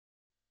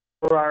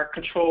for our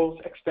Controls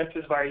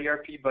Expenses via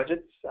ERP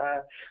Budgets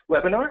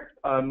webinar.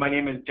 My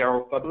name is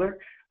Daryl Fubler,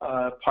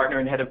 Partner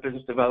and Head of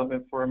Business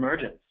Development for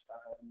Emergence.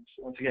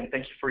 So once again,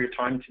 thank you for your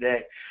time today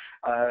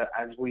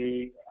as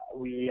we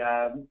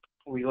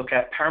look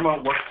at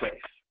Paramount WorkPlace.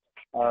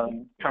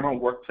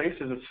 Paramount WorkPlace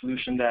is a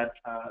solution that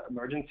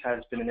Emergence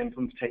has been an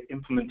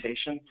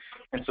implementation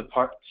and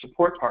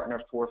support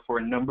partner for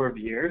a number of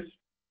years,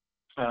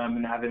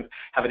 and have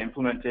it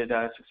implemented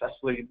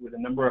successfully with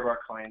a number of our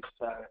clients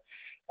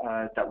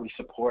that we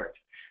support.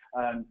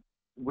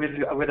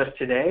 With us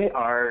today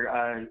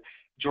are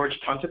George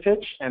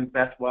Tontevich and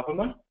Beth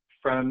Wabama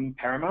from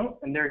Paramount,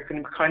 and they're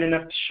going to be kind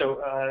enough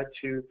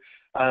to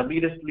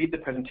lead the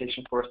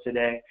presentation for us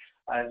today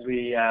as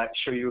we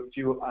show you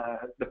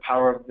the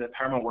power of the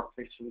Paramount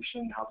WorkPlace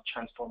solution and how to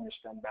transform your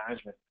spend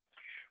management.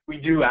 We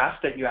do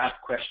ask that you ask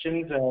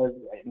questions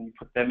and you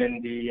put them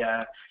in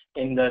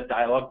the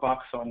dialog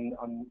box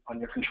on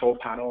your control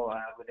panel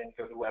within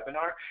the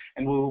webinar,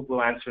 and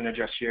we'll answer and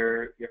address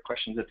your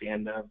questions at the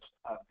end of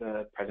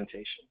the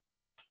presentation.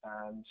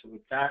 So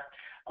with that,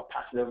 I'll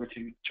pass it over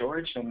to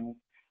George and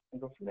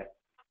go from there.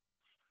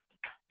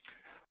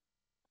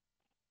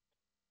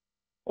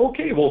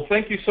 Okay, well,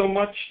 thank you so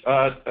much,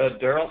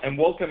 Daryl, and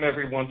welcome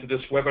everyone to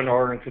this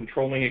webinar on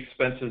controlling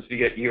expenses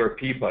via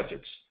ERP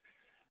budgets.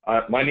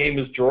 My name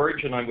is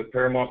George, and I'm with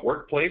Paramount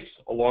WorkPlace.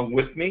 Along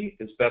with me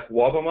is Beth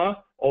Wabama,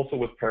 also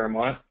with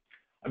Paramount.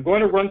 I'm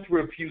going to run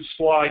through a few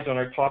slides on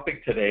our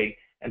topic today,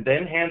 and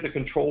then hand the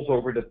controls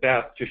over to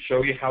Beth to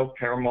show you how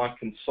Paramount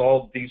can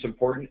solve these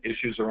important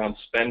issues around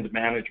spend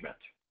management.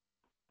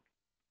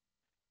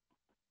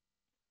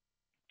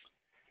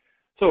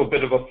 So a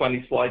bit of a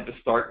funny slide to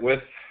start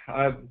with.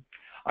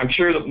 I'm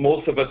sure that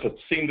most of us have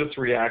seen this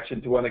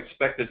reaction to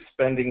unexpected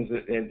spendings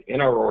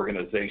in our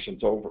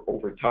organizations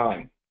over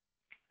time.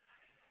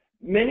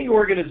 Many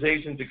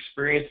organizations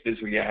experience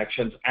these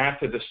reactions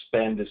after the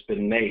spend has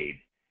been made,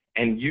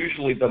 and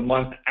usually the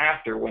month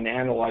after when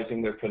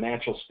analyzing their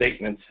financial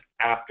statements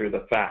after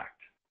the fact.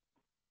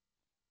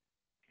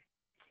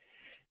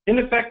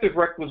 Ineffective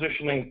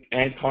requisitioning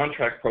and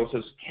contract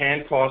process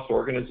can cost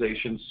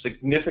organizations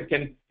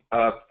significant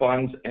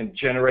funds and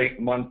generate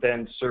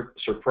month-end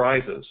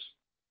surprises.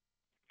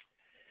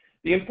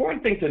 The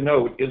important thing to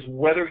note is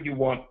whether you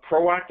want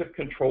proactive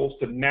controls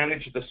to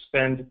manage the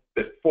spend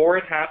before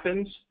it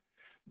happens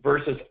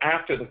versus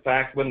after the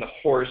fact when the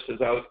horse is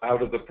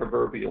out of the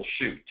proverbial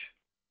chute.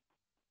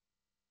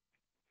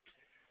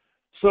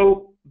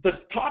 So the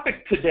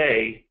topic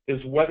today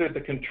is whether the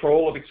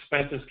control of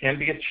expenses can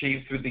be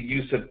achieved through the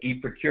use of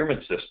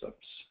e-procurement systems.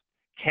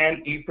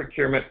 Can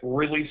e-procurement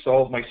really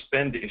solve my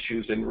spend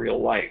issues in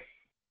real life?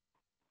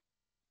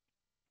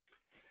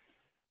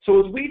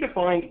 So as we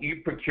define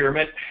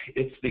e-procurement,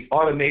 it's the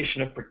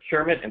automation of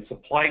procurement and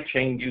supply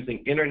chain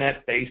using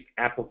internet-based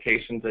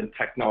applications and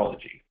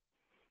technology.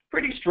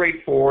 Pretty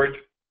straightforward,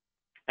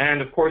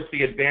 and of course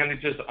the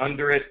advantages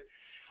under it,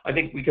 I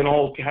think we can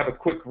all have a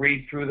quick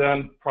read through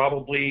them,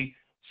 probably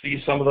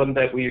see some of them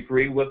that we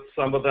agree with,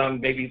 some of them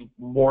maybe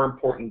more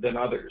important than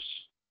others.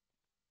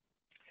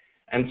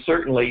 And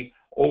certainly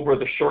over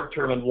the short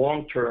term and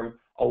long term,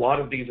 a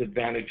lot of these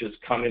advantages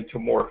come into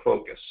more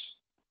focus.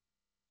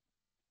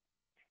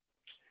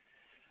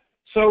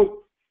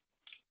 So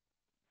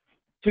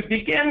to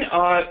begin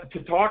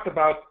to talk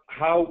about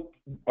how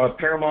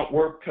Paramount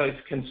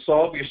WorkPlace can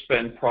solve your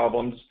spend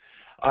problems,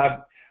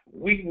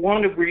 we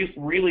want to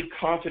really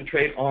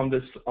concentrate on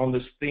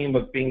this theme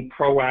of being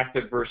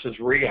proactive versus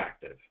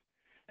reactive.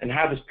 And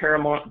how does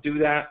Paramount do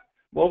that?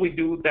 Well, we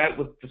do that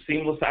with the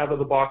seamless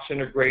out-of-the-box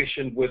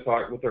integration with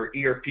our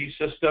ERP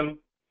system.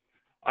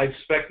 I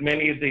expect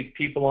many of the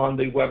people on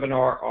the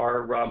webinar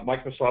are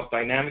Microsoft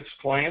Dynamics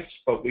clients,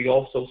 but we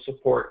also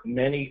support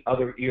many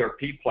other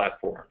ERP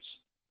platforms.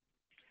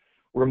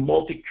 We're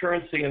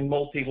multi-currency and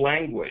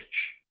multi-language.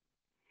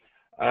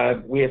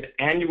 We have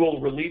annual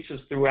releases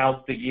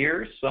throughout the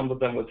year, some of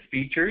them with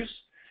features.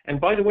 And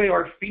by the way,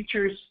 our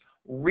features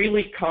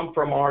really come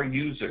from our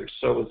users.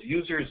 So as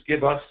users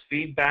give us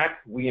feedback,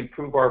 we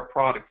improve our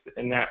products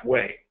in that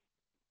way.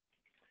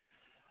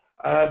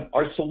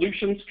 Our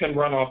solutions can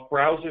run off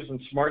browsers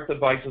and smart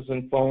devices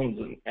and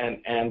phones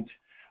and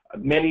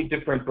many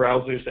different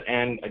browsers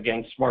and,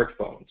 again,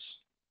 smartphones.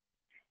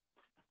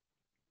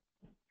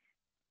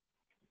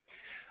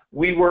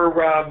 We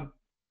were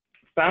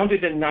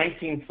founded in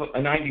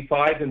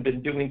 1995 and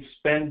been doing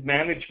spend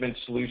management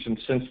solutions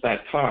since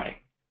that time.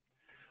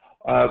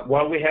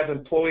 While we have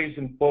employees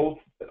in both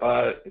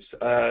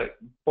the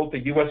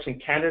US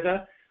and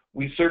Canada,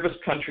 we service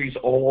countries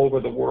all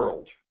over the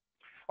world.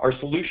 Our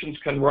solutions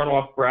can run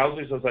off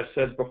browsers, as I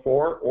said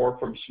before, or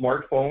from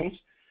smartphones,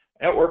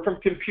 or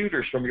from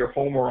computers from your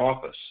home or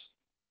office.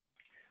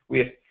 We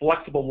have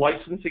flexible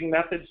licensing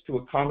methods to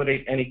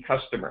accommodate any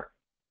customer.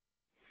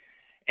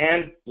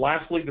 And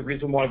lastly, the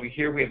reason why we're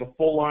here, we have a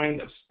full line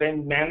of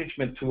spend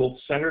management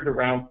tools centered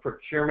around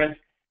procurement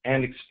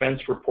and expense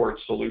report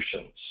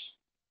solutions.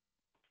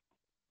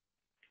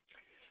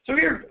 So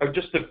here are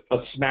just a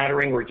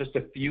smattering or just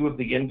a few of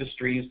the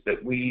industries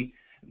that we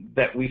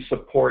that we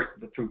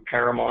support through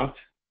Paramount.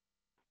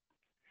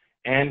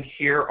 And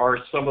here are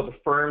some of the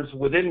firms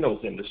within those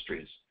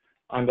industries.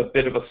 I'm a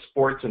bit of a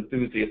sports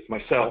enthusiast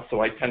myself,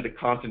 so I tend to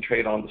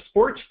concentrate on the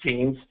sports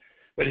teams.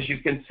 But as you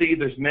can see,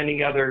 there's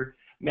many other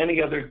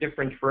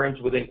different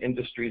firms within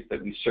industries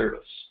that we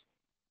service.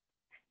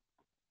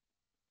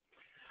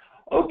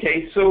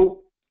 Okay, so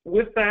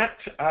with that,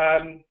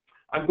 I'm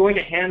going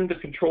to hand the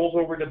controls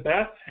over to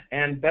Beth,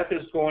 and Beth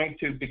is going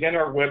to begin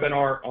our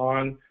webinar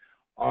on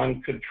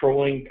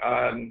controlling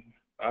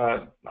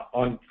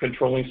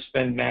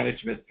spend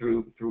management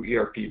through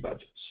ERP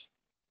budgets.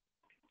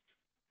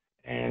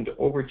 And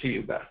over to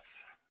you, Beth.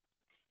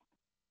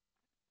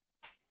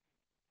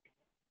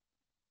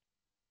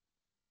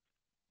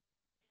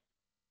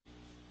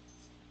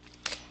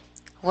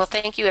 Well,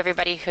 thank you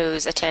everybody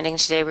who's attending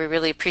today. We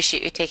really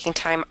appreciate you taking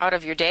time out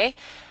of your day.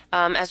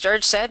 As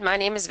George said, my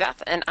name is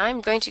Beth, and I'm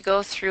going to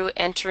go through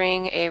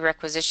entering a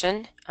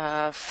requisition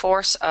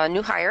for a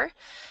new hire.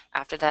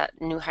 After that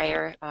new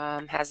hire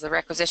has the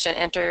requisition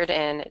entered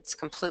and it's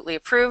completely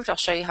approved, I'll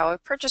show you how a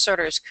purchase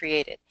order is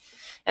created.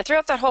 And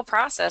throughout that whole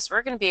process,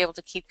 we're going to be able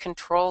to keep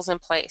controls in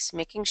place,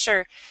 making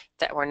sure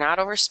that we're not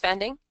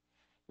overspending,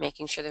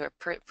 making sure that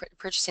we're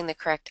purchasing the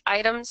correct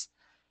items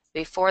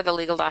before the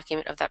legal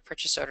document of that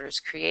purchase order is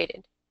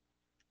created.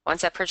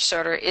 Once that purchase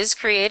order is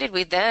created,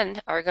 we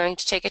then are going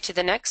to take it to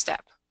the next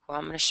step. Well,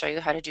 I'm going to show you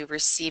how to do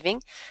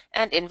receiving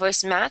and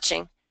invoice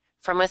matching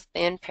from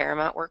within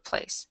Paramount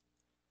WorkPlace.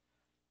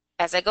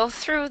 As I go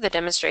through the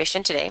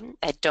demonstration today,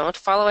 I don't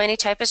follow any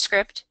type of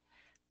script,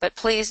 but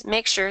please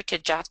make sure to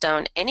jot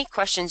down any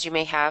questions you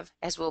may have,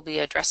 as we'll be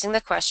addressing the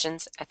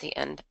questions at the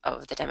end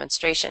of the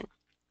demonstration.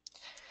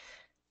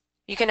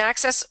 You can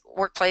access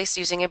WorkPlace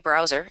using a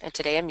browser, and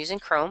today I'm using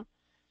Chrome.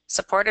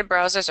 Supported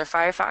browsers are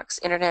Firefox,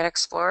 Internet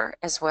Explorer,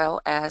 as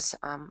well as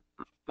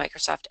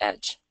Microsoft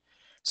Edge.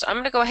 So I'm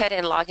going to go ahead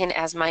and log in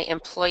as my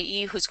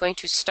employee who's going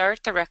to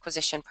start the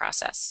requisition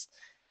process.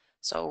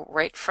 So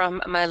right from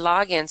my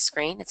login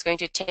screen, it's going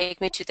to take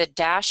me to the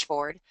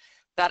dashboard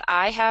that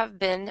I have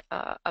been,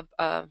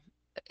 it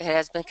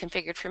has been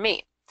configured for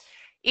me.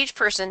 Each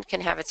person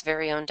can have its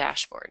very own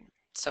dashboard.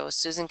 So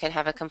Susan can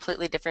have a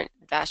completely different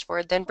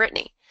dashboard than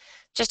Brittany,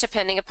 just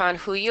depending upon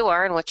who you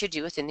are and what you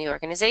do within the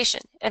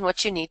organization and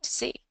what you need to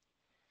see.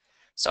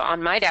 So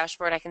on my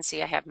dashboard, I can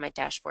see I have my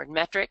dashboard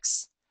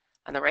metrics.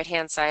 On the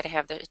right-hand side, I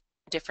have the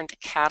different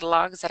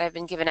catalogs that I've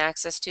been given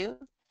access to.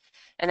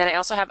 And then I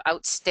also have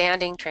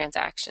outstanding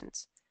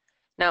transactions.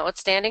 Now,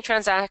 outstanding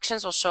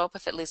transactions will show up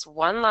if at least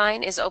one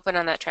line is open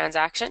on that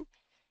transaction.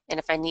 And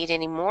if I need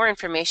any more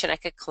information, I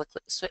could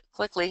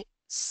quickly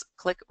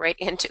click right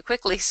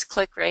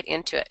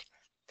into it.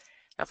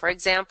 Now, for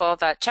example,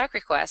 that check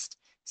request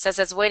says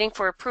it's waiting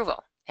for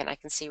approval, and I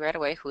can see right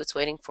away who it's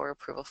waiting for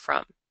approval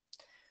from.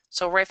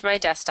 So right from my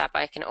desktop,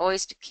 I can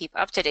always keep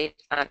up to date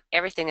on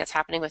everything that's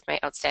happening with my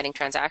outstanding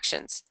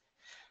transactions.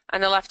 On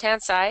the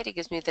left-hand side, it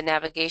gives me the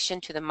navigation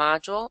to the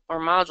module or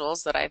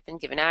modules that I've been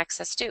given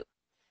access to.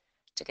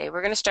 Today,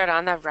 we're going to start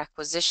on the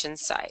requisition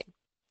side.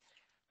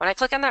 When I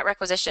click on that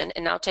requisition,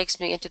 it now takes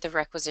me into the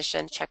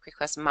requisition check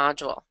request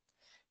module.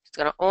 It's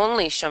going to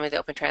only show me the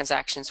open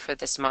transactions for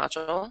this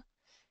module.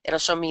 It'll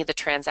show me the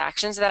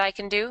transactions that I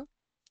can do,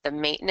 the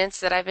maintenance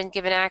that I've been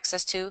given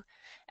access to,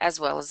 as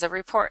well as the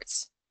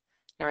reports.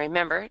 Now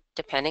remember,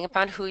 depending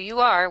upon who you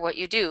are, what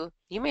you do,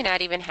 you may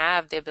not even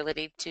have the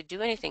ability to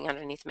do anything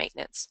underneath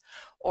maintenance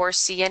or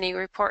see any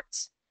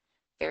reports.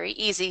 Very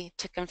easy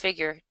to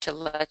configure to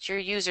let your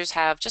users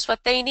have just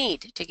what they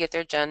need to get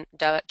their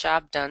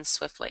job done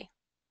swiftly.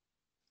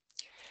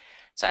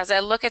 So as I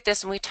look at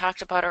this, and we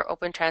talked about our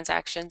open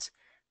transactions,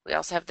 we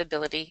also have the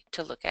ability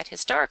to look at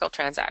historical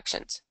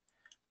transactions.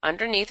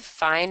 Underneath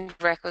Find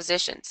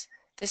Requisitions,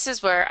 this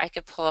is where I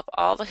could pull up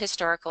all the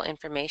historical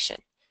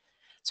information.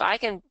 So I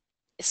can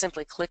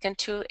simply click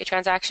into a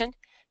transaction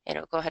and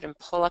it will go ahead and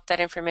pull up that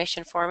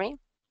information for me.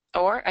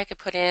 Or I could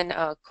put in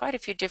quite a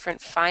few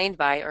different find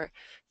by or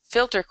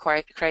filter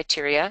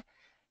criteria,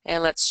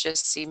 and let's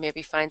just see,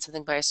 maybe find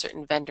something by a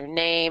certain vendor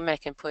name. I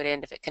can put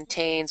in if it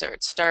contains or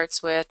it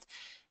starts with,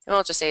 and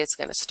we'll just say it's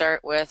going to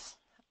start with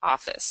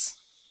Office.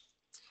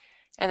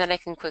 And then I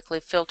can quickly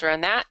filter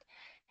on that,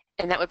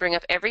 and that would bring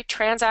up every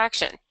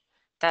transaction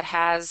that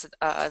has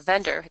a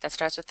vendor that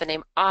starts with the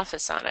name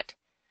Office on it.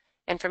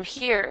 And from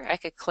here, I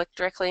could click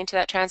directly into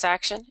that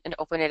transaction and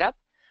open it up,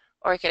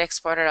 or I could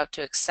export it out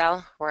to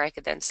Excel, where I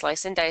could then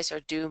slice and dice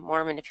or do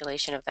more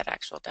manipulation of that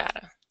actual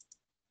data.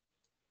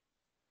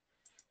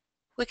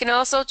 We can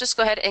also just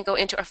go ahead and go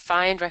into our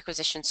Find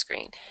Requisition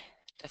screen.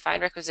 The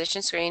Find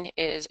Requisition screen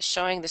is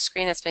showing the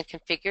screen that's been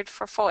configured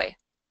for FOI.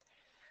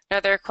 Now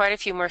there are quite a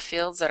few more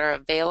fields that are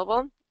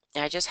available.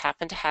 I just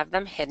happen to have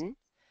them hidden.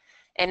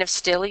 And if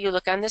still you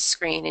look on this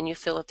screen and you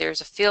feel that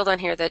there's a field on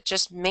here that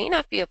just may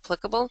not be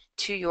applicable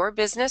to your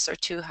business or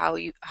to how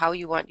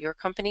you want your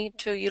company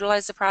to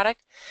utilize the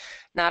product,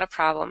 not a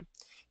problem.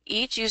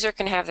 Each user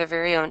can have their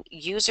very own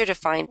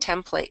user-defined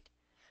template,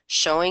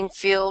 showing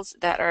fields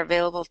that are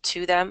available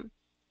to them,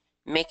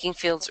 making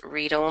fields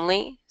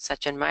read-only,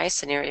 such in my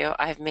scenario,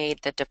 I've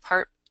made the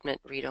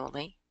shipment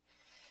read-only.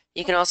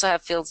 You can also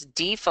have fields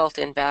default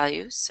in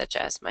values, such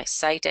as my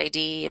site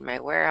ID and my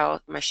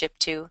warehouse, my ship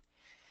to.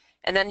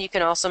 And then you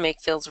can also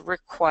make fields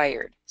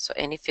required, so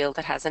any field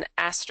that has an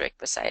asterisk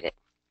beside it.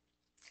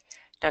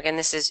 Now again,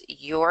 this is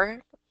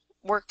your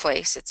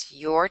workplace. It's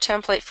your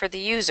template for the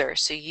user,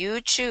 so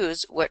you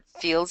choose what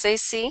fields they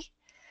see,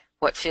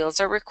 what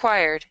fields are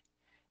required,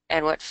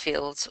 and what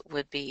fields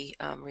would be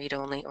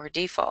read-only or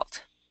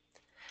default.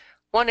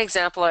 One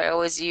example I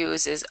always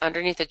use is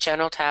underneath the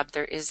General tab,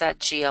 there is that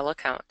GL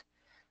account.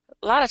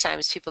 A lot of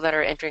times people that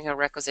are entering a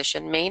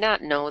requisition may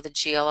not know the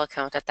GL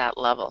account at that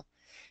level.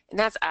 And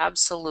that's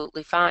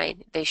absolutely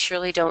fine. They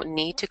surely don't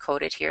need to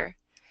code it here.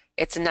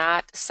 It's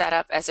not set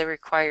up as a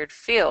required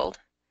field,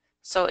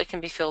 so it can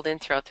be filled in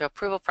throughout the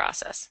approval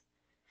process.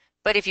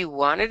 But if you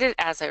wanted it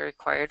as a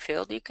required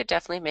field, you could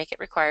definitely make it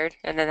required,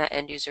 and then that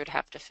end user would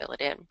have to fill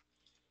it in.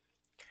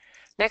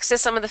 Next to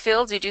some of the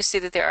fields, you do see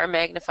that there are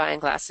magnifying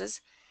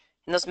glasses.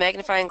 And those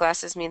magnifying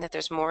glasses mean that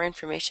there's more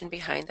information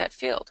behind that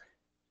field.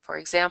 For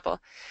example,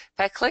 if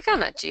I click on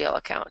that GL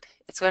account,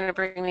 it's going to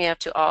bring me up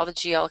to all the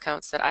GL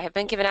accounts that I have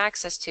been given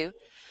access to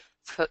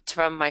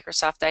from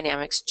Microsoft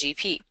Dynamics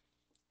GP.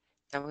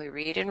 And we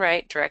read and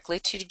write directly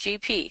to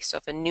GP. So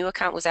if a new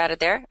account was added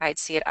there, I'd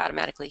see it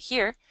automatically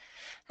here,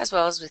 as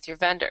well as with your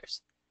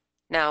vendors.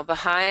 Now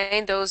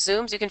behind those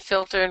zooms, you can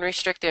filter and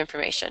restrict the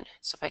information.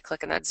 So if I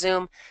click on that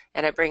zoom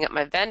and I bring up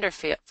my vendor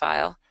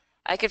file,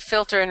 I could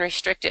filter and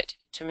restrict it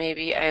to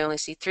maybe I only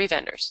see 3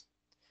 vendors.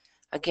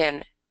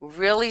 Again,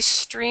 really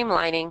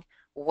streamlining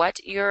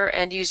what your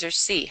end users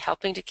see,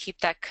 helping to keep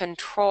that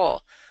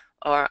control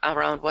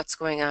around what's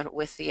going on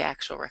with the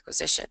actual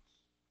requisition.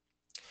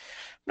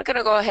 I'm going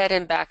to go ahead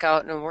and back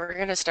out, and we're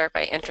going to start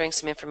by entering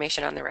some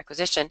information on the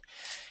requisition.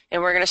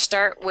 And we're going to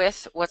start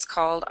with what's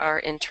called our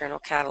internal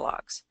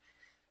catalogs.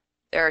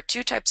 There are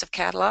 2 types of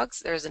catalogs.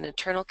 There's an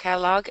internal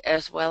catalog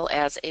as well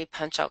as a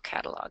punch-out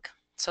catalog.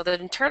 So the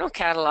internal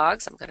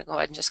catalogs, I'm going to go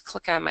ahead and just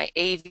click on my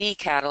AV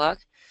catalog.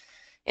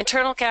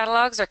 Internal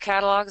catalogs are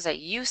catalogs that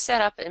you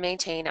set up and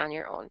maintain on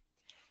your own.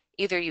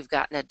 Either you've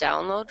gotten a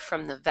download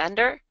from the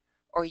vendor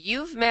or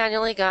you've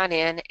manually gone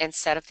in and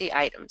set up the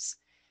items.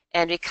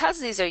 And because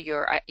these are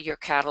your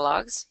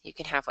catalogs, you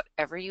can have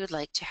whatever you would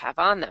like to have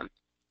on them.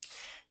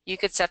 You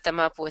could set them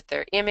up with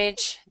their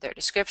image, their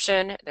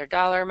description, their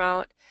dollar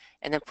amount,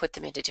 and then put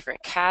them into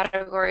different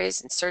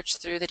categories and search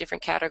through the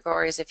different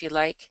categories if you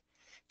like.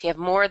 If you have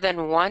more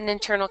than one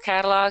internal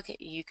catalog,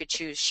 you could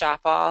choose Shop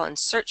All and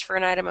search for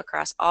an item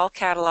across all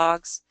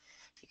catalogs.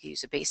 You could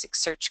use a basic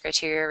search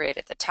criteria right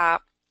at the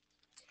top.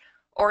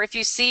 Or if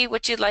you see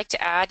what you'd like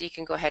to add, you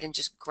can go ahead and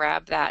just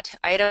grab that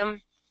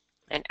item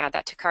and add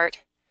that to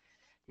cart.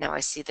 Now I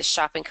see the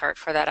shopping cart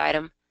for that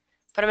item,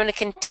 but I'm going to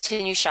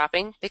continue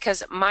shopping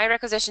because my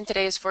requisition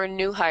today is for a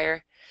new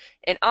hire,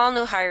 and all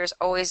new hires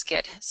always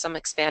get some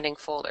expanding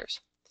folders.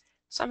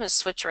 So I'm going to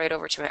switch right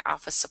over to my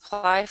office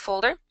supply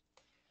folder.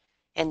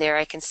 And there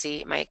I can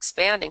see my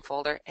expanding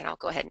folder, and I'll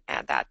go ahead and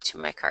add that to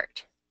my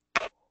cart.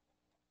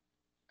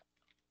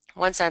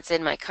 Once that's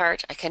in my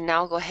cart, I can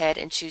now go ahead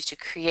and choose to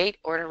create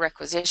order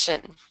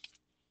requisition.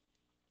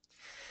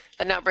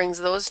 That now brings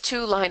those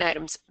 2 line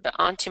items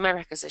onto my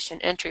requisition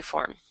entry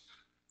form.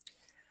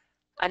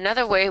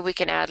 Another way we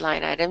can add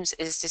line items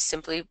is to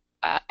simply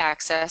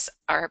access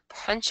our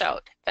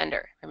punch-out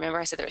vendor. Remember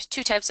I said there was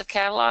 2 types of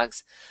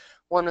catalogs.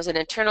 One was an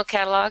internal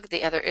catalog,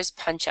 the other is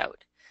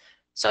punch-out.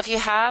 So if you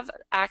have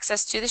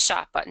access to the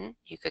shop button,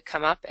 you could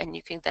come up and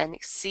you can then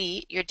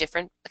see your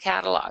different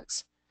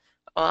catalogs.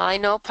 Well, I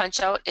know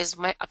punch-out is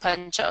my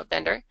punch-out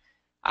vendor.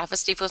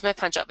 Office Depot is my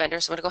punch-out vendor,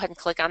 so I'm going to go ahead and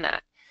click on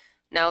that.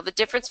 Now the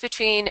difference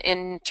between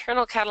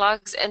internal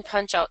catalogs and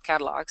punch-out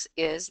catalogs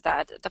is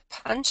that the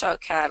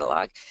punch-out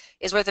catalog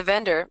is where the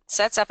vendor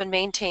sets up and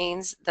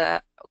maintains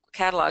the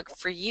catalog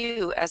for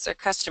you as their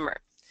customer.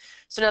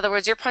 So in other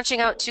words, you're punching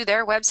out to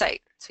their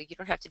website, so you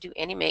don't have to do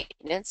any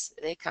maintenance.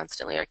 They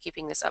constantly are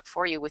keeping this up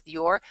for you with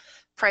your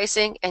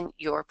pricing and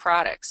your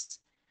products.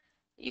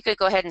 You could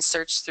go ahead and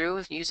search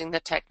through using the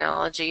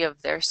technology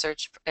of their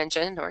search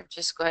engine, or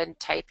just go ahead and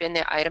type in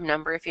the item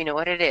number if you know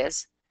what it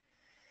is.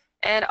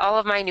 And all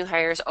of my new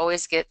hires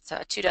always get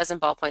 2 dozen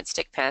ballpoint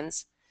stick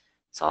pens,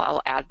 so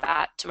I'll add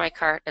that to my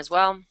cart as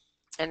well,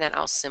 and then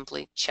I'll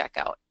simply check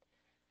out.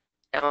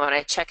 Now when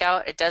I check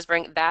out, it does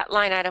bring that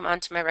line item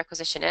onto my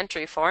requisition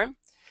entry form.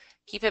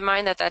 Keep in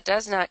mind that that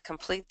does not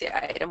complete the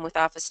item with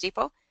Office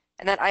Depot,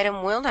 and that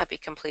item will not be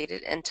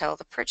completed until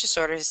the purchase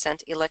order is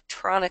sent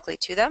electronically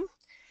to them,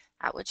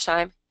 at which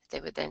time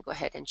they would then go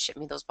ahead and ship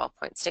me those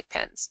ballpoint stick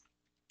pens.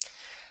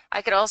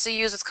 I could also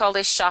use what's called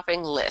a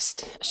shopping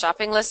list. A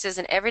shopping list is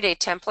an everyday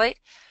template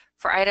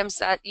for items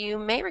that you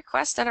may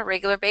request on a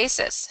regular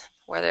basis,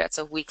 whether it's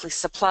a weekly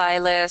supply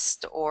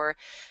list or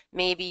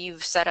maybe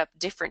you've set up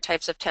different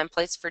types of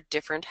templates for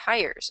different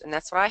hires, and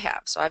that's what I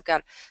have. So I've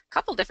got a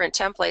couple different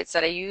templates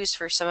that I use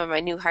for some of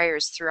my new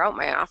hires throughout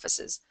my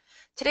offices.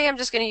 Today I'm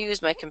just going to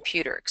use my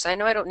computer because I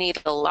know I don't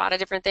need a lot of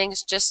different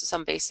things, just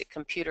some basic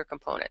computer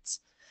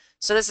components.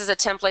 So this is a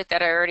template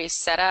that I already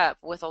set up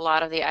with a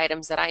lot of the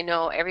items that I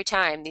know every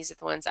time. These are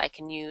the ones I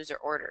can use or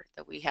order,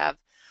 that we have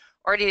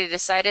already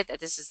decided that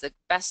this is the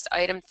best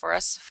item for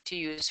us to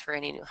use for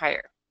any new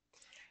hire.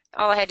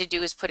 All I had to do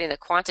was put in the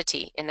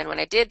quantity, and then when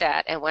I did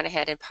that, I went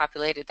ahead and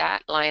populated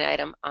that line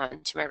item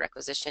onto my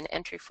requisition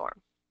entry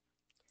form.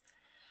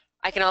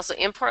 I can also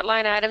import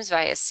line items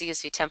via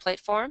CSV template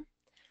form.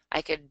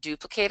 I could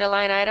duplicate a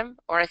line item,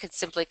 or I could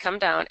simply come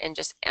down and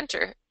just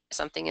enter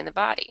something in the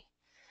body.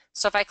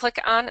 So if I click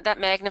on that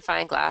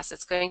magnifying glass,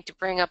 it's going to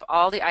bring up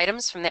all the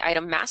items from the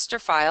item master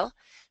file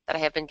that I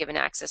have been given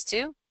access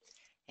to.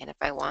 And if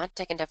I want,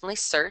 I can definitely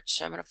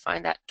search. I'm going to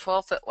find that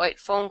 12-foot white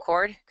phone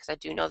cord, because I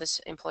do know this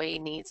employee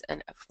needs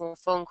a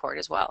phone cord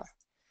as well.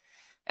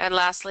 And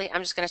lastly,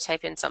 I'm just going to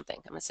type in something.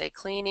 I'm going to say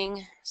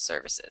cleaning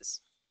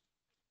services.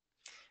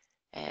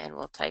 And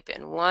we'll type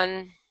in 1,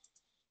 and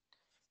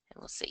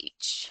we'll say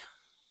each.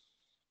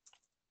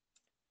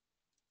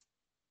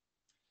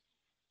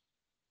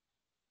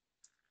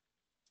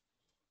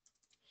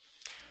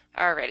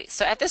 Alrighty,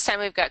 so at this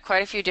time we've got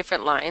quite a few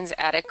different lines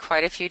added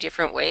quite a few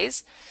different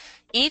ways.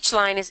 Each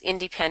line is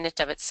independent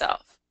of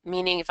itself,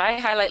 meaning if I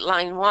highlight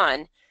line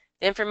 1,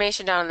 the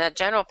information down in that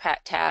general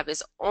tab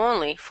is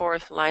only for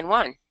line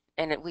 1,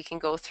 and we can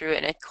go through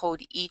and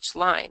encode each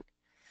line.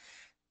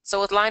 So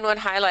with line 1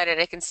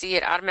 highlighted, I can see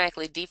it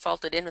automatically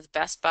defaulted in with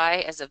Best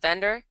Buy as a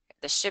vendor,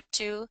 the ship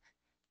to,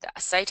 the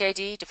site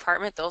ID,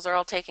 department, those are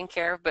all taken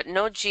care of, but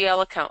no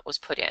GL account was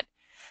put in.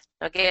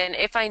 Again,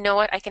 if I know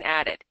it, I can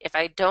add it. If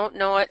I don't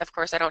know it, of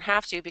course I don't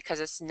have to, because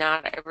it's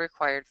not a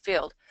required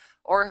field.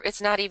 Or if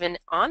it's not even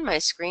on my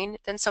screen,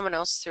 then someone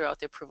else throughout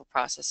the approval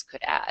process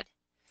could add.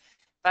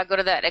 If I go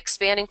to that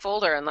expanding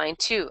folder on line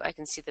 2, I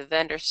can see the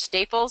vendor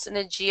staples and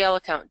the GL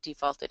account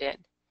defaulted in.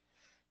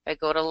 If I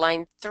go to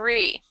line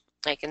 3,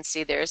 I can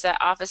see there's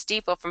that Office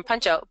Depot from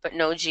Punchout, but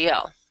no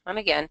GL. And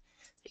again,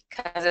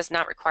 because it's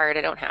not required,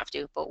 I don't have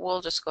to, but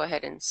we'll just go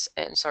ahead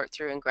and sort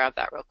through and grab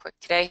that real quick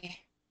today.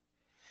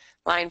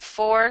 Line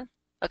 4,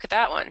 look at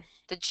that one.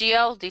 The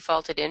GL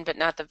defaulted in, but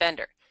not the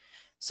vendor.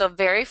 So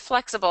very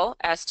flexible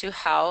as to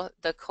how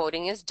the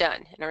coding is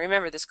done. And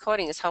remember, this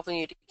coding is helping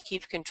you to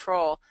keep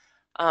control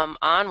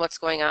on what's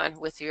going on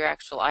with your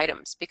actual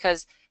items.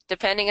 Because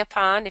depending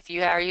upon if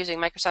you are using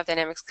Microsoft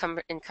Dynamics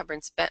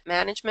Encumbrance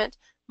Management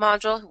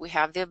module, we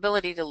have the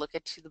ability to look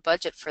into the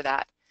budget for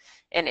that.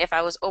 And if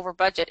I was over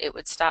budget, it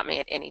would stop me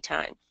at any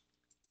time.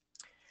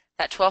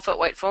 That 12-foot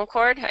white phone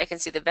cord, I can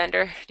see the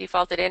vendor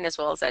defaulted in as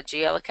well as that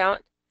GL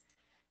account.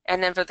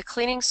 And then for the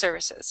cleaning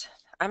services,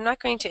 I'm not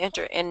going to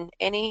enter in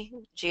any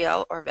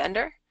GL or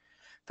vendor,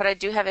 but I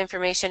do have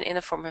information in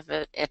the form of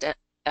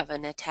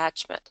an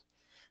attachment.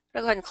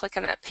 I'm going to go ahead and click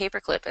on that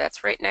paperclip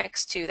that's right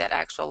next to that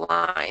actual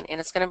line, and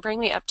it's going to bring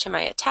me up to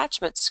my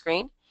attachment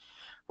screen,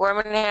 where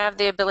I'm going to have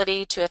the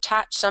ability to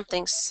attach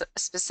something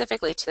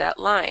specifically to that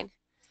line.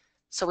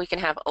 So we can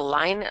have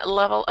line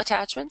level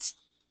attachments.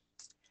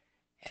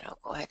 And I'll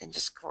go ahead and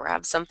just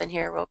grab something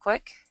here real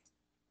quick.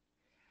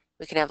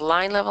 We can have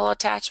line level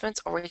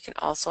attachments, or we can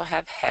also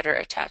have header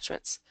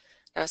attachments.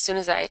 Now, as soon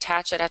as I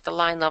attach it at the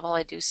line level,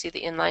 I do see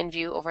the inline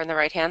view over on the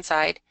right-hand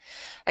side.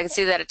 I can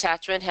see that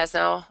attachment has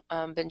now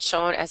been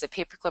shown as a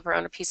paperclip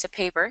around a piece of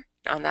paper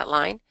on that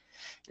line.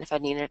 And if I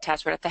need an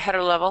attachment at the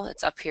header level,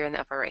 it's up here in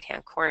the upper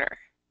right-hand corner.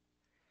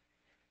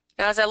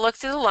 Now, as I look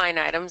through the line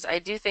items, I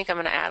do think I'm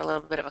going to add a little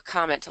bit of a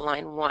comment to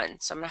line 1.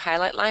 So I'm going to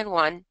highlight line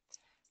 1.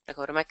 I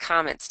go to my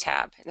comments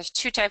tab, and there's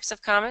 2 types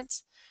of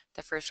comments.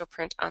 The first will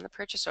print on the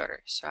purchase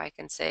order, so I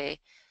can say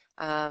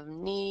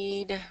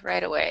need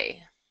right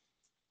away.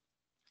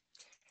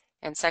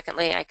 And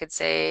secondly, I could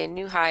say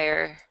new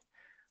hire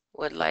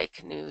would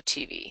like new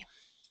TV.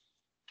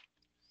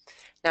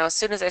 Now, as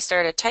soon as I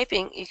started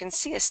typing, you can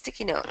see a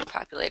sticky note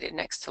populated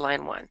next to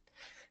line 1,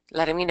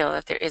 letting me know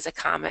that there is a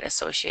comment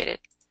associated.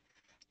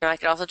 Now, I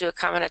could also do a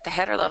comment at the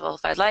header level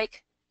if I'd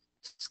like,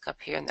 just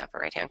up here in the upper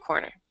right-hand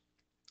corner.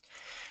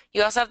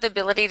 You also have the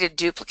ability to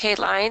duplicate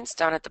lines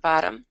down at the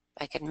bottom.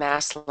 I can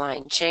mask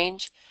line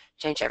change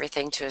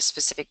everything to a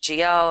specific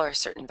GL or a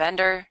certain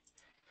vendor.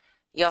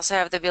 You also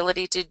have the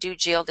ability to do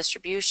GL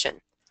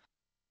distribution.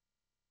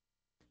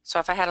 So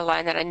if I had a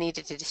line that I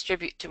needed to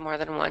distribute to more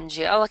than one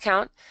GL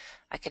account,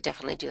 I could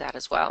definitely do that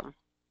as well.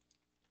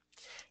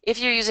 If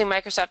you're using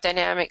Microsoft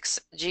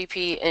Dynamics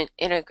GP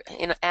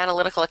in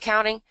analytical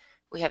accounting,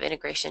 we have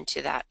integration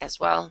to that as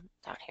well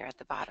down here at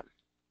the bottom.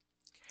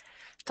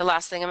 The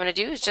last thing I'm going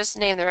to do is just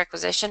name the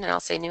requisition, and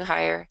I'll say new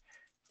hire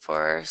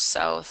for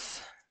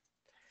South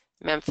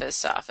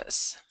Memphis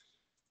office.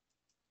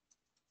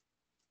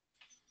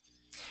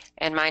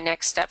 And my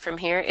next step from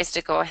here is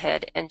to go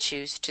ahead and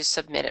choose to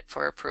submit it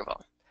for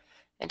approval.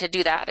 And to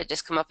do that, I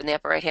just come up in the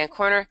upper right-hand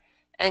corner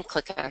and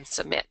click on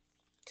submit.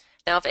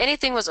 Now, if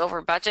anything was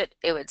over budget,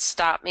 it would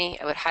stop me.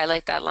 I would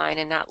highlight that line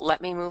and not let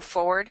me move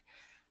forward.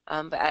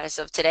 But as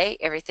of today,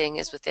 everything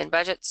is within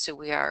budget, so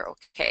we are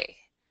okay.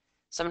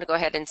 So I'm going to go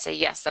ahead and say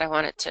yes, that I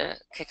want it to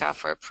kick off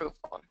for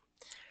approval.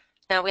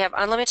 Now, we have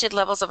unlimited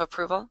levels of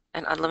approval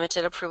and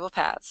unlimited approval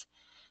paths,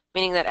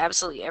 meaning that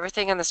absolutely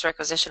everything on this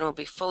requisition will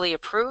be fully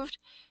approved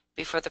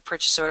before the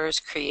purchase order is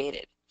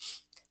created.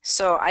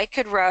 So I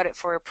could route it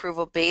for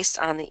approval based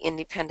on the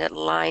independent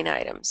line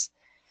items.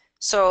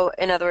 So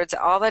in other words,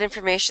 all that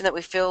information that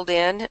we filled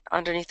in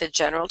underneath the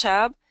general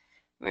tab,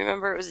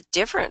 remember it was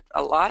different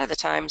a lot of the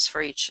times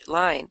for each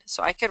line.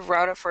 So I could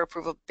route it for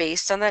approval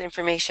based on that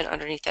information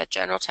underneath that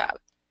general tab.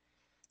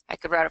 I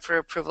could route it for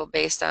approval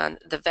based on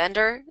the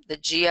vendor, the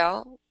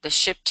GL, the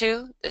ship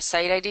to, the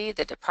site ID,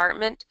 the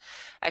department.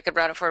 I could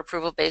route it for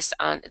approval based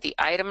on the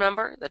item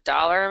number, the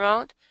dollar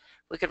amount.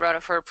 We could route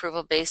it for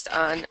approval based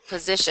on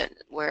position,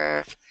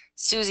 where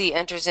Susie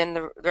enters in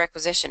the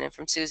requisition, and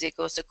from Susie it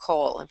goes to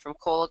Cole, and from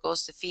Cole it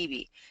goes to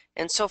Phoebe,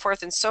 and so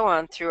forth and so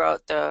on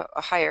throughout the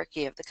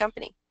hierarchy of the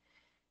company.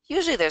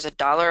 Usually there's a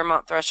dollar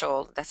amount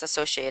threshold that's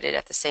associated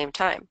at the same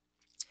time.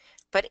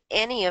 But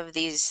any of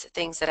these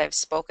things that I've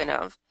spoken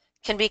of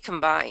can be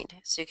combined.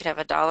 So you could have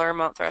a dollar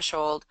amount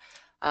threshold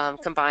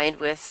combined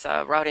with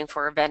routing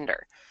for a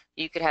vendor.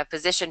 You could have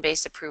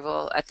position-based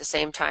approval at the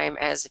same time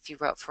as if you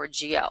route for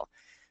GL.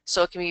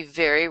 So it can be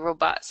very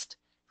robust.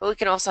 But we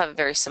can also have it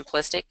very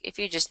simplistic if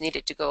you just need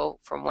it to go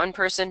from one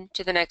person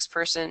to the next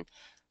person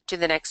to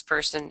the next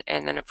person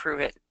and then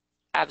approve it.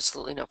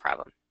 Absolutely no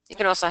problem. You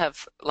can also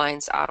have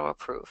lines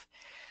auto-approve.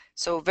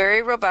 So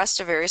very robust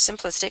or very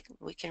simplistic.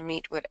 We can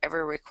meet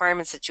whatever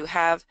requirements that you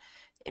have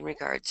in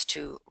regards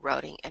to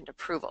routing and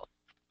approval.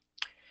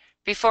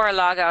 Before I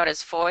log out,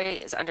 as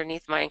FOI is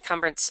underneath my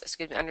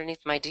underneath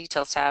my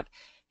details tab,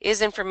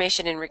 is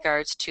information in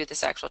regards to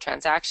this actual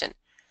transaction.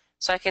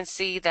 So I can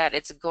see that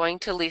it's going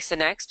to Lisa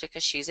next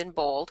because she's in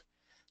bold.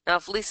 Now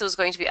if Lisa was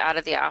going to be out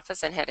of the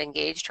office and had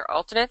engaged her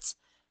alternates,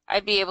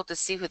 I'd be able to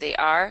see who they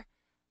are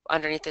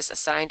underneath this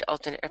assigned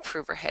alternate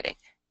approver heading.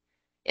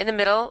 In the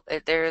middle,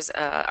 there's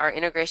our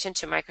integration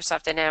to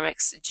Microsoft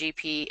Dynamics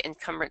GP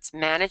Encumbrance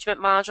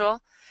Management module,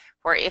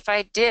 where if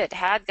I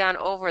had gone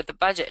over the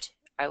budget,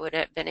 I would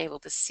have been able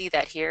to see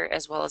that here,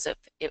 as well as if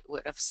it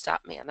would have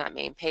stopped me on that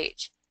main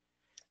page.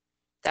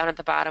 Down at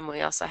the bottom,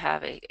 we also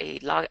have a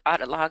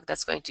audit log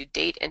that's going to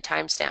date and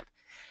timestamp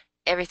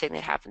everything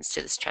that happens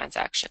to this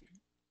transaction.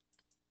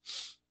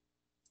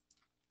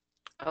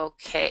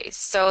 Okay,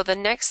 so the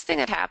next thing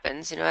that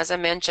happens, as I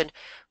mentioned,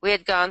 we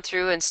had gone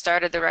through and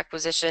started the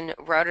requisition,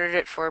 routed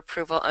it for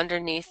approval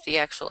underneath the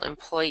actual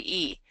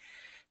employee.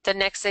 The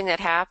next thing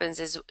that happens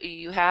is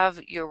you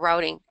have your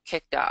routing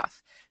kicked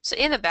off. So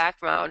in the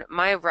background,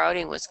 my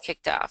routing was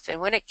kicked off,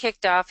 and when it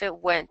kicked off, it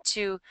went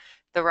to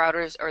the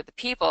routers or the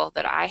people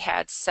that I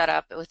had set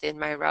up within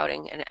my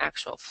routing and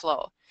actual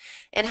flow.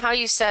 And how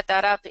you set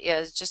that up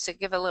is, just to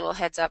give a little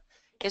heads up,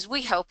 is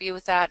we help you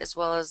with that, as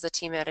well as the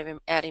team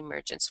at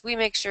Emergence. We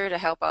make sure to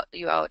help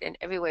you out in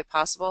every way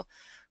possible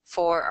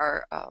for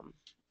our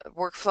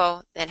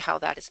workflow and how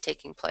that is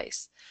taking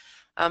place.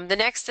 The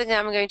next thing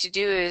I'm going to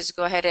do is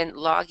go ahead and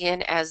log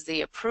in as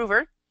the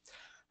approver.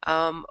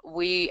 I'm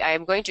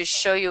going to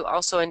show you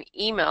also an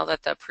email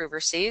that the approver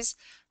sees.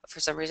 For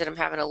some reason, I'm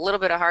having a little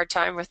bit of hard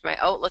time with my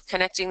Outlook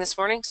connecting this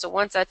morning. So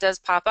once that does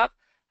pop up,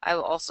 I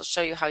will also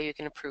show you how you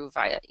can approve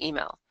via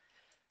email.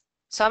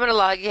 So I'm going to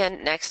log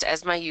in next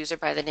as my user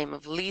by the name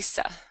of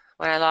Lisa.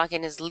 When I log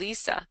in as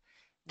Lisa,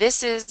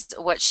 this is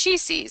what she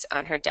sees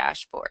on her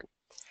dashboard.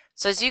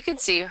 So as you can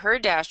see, her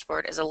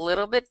dashboard is a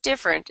little bit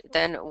different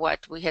than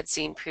what we had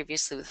seen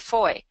previously with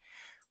FOI.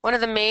 One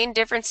of the main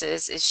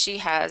differences is she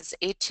has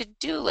a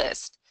to-do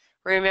list.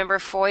 Remember,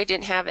 FOI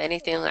didn't have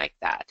anything like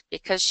that.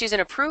 Because she's an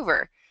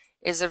approver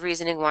is the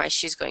reasoning why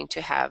she's going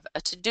to have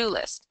a to-do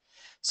list.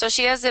 So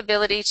she has the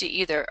ability to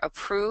either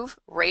approve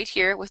right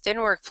here within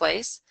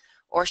WorkPlace,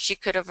 or she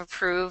could have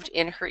approved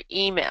in her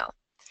email.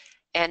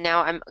 And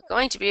now I'm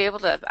going to be able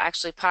to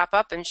actually pop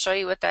up and show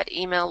you what that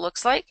email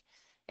looks like.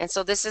 And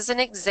so this is an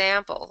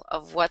example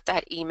of what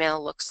that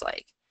email looks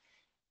like.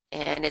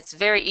 And it's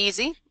very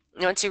easy.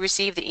 Once you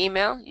receive the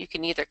email, you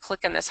can either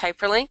click on this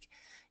hyperlink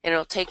and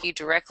it'll take you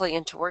directly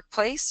into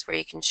WorkPlace, where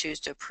you can choose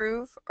to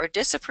approve or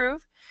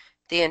disapprove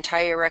the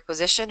entire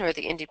requisition or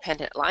the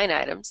independent line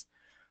items,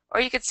 or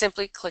you could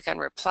simply click on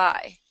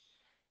reply.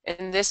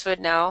 And this would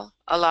now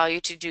allow you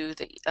to do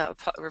the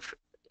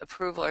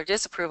approval or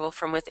disapproval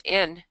from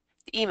within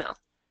the email.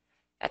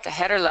 At the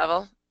header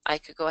level, I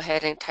could go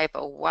ahead and type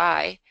a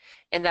Y,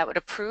 and that would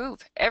approve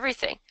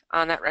everything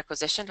on that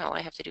requisition. All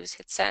I have to do is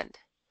hit send.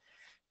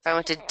 If I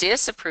want to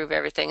disapprove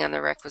everything on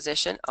the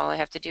requisition, all I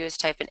have to do is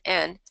type an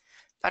N,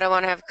 but I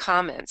want to have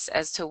comments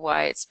as to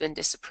why it's been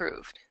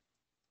disapproved.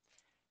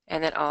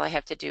 And then all I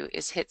have to do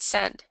is hit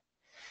send.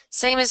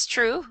 Same is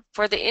true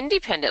for the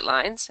independent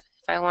lines.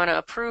 If I want to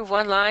approve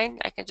one line,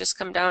 I can just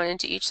come down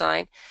into each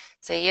line,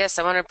 say, yes,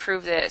 I want to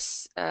approve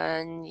this,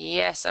 and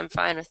yes, I'm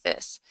fine with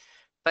this.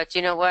 But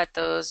you know what,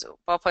 those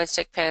ballpoint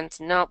stick pens,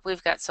 nope,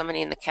 we've got so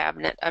many in the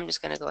cabinet, I'm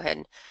just going to go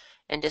ahead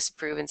and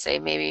disapprove and say,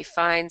 maybe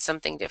find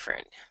something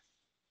different.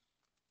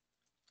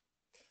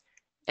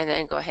 And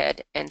then go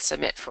ahead and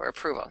submit for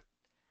approval.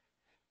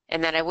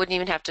 And then I wouldn't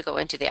even have to go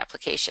into the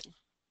application.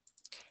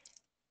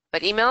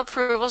 But email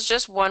approval is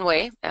just one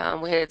way.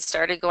 We had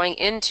started going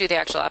into the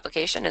actual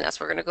application, and that's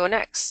where we're going to go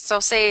next. So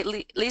say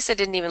Lisa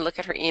didn't even look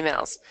at her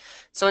emails.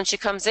 So when she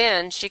comes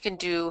in, she can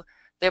do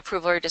the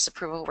approval or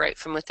disapproval right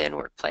from within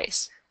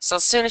WorkPlace. So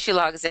as soon as she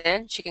logs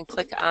in, she can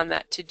click on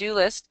that to-do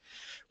list,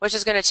 which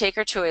is going to take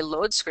her to a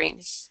load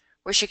screen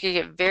where she can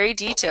get very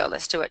detailed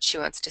as to what she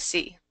wants to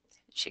see.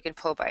 She can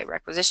pull by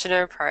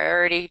requisitioner,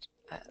 priority,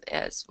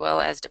 as well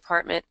as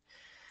department,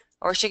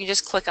 or she can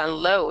just click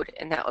on load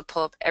and that would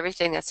pull up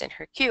everything that's in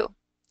her queue.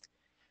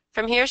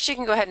 From here, she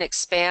can go ahead and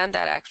expand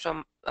that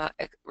actual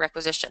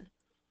requisition.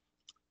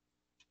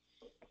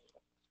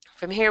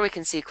 From here, we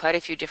can see quite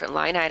a few different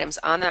line items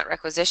on that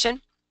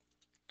requisition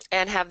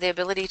and have the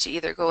ability to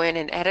either go in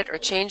and edit or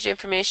change the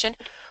information,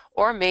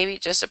 or maybe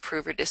just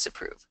approve or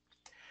disapprove.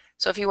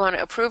 So if you want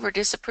to approve or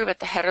disapprove at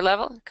the header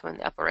level, come in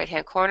the upper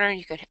right-hand corner,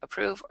 you can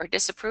approve or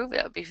disapprove.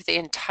 That would be for the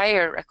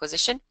entire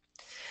requisition.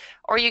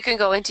 Or you can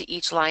go into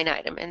each line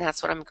item, and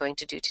that's what I'm going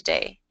to do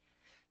today.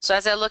 So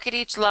as I look at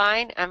each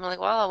line, I'm like,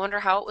 well, I wonder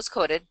how it was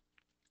coded.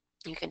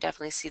 You can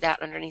definitely see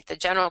that underneath the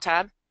General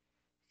tab.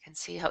 You can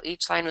see how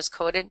each line was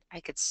coded. I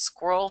could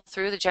scroll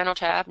through the General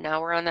tab.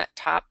 Now we're on that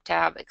top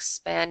tab,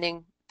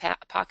 expanding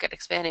pocket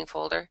expanding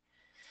folder.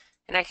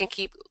 And I can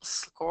keep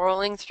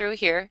scrolling through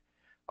here.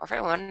 Or if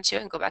I wanted to, I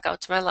can go back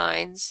out to my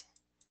lines,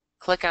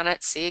 click on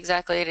it, see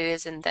exactly what it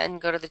is, and then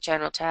go to the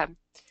General tab.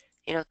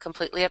 You know,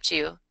 completely up to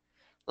you.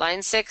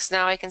 Line 6,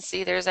 now I can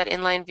see there's that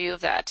inline view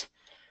of that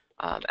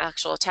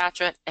actual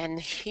attachment, and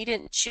he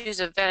didn't choose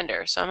a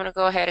vendor, so I'm going to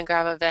go ahead and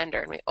grab a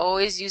vendor. And we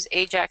always use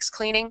Ajax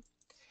Cleaning,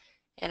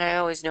 and I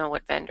always know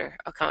what vendor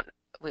account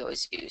we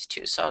always use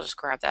too, so I'll just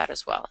grab that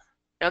as well.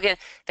 Now again,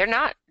 they're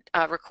not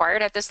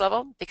required at this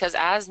level because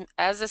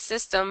as a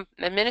system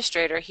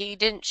administrator, he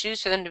didn't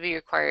choose for them to be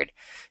required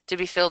to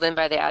be filled in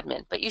by the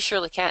admin, but you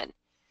surely can.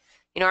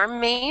 You know, our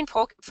main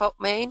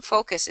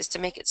focus is to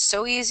make it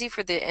so easy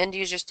for the end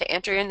users to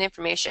enter in the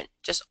information,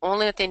 just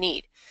only what they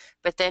need.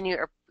 But then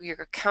you're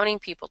counting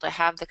people to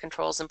have the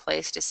controls in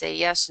place to say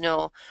yes,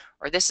 no,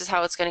 or this is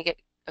how it's going to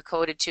get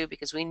coded to,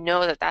 because we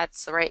know that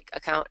that's the right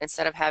account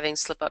instead of having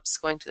slip-ups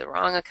going to the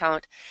wrong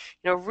account.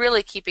 You know,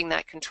 really keeping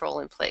that control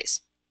in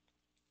place.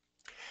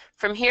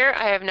 From here,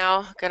 I am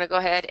now going to go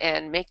ahead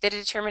and make the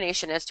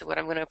determination as to what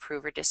I'm going to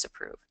approve or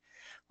disapprove.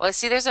 Well, I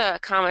see there's a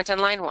comment on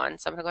line 1,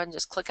 so I'm going to go ahead and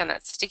just click on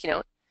that sticky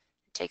note.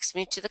 It takes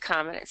me to the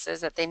comment. It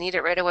says that they need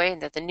it right away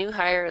and that the new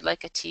hire would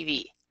like a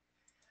TV.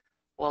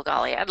 Well,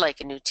 golly, I'd like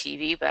a new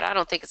TV, but I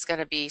don't think it's going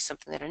to be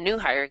something that a new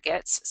hire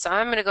gets, so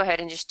I'm going to go ahead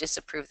and just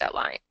disapprove that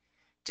line.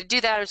 To do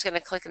that, I'm just going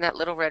to click on that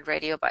little red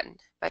radio button.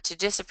 But to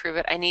disapprove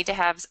it, I need to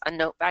have a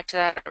note back to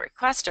that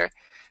requester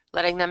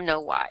letting them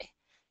know why.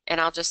 And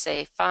I'll just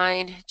say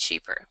find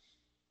cheaper.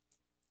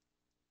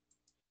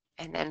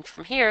 And then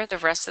from here, the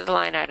rest of the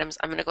line items,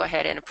 I'm going to go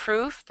ahead and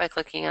approve by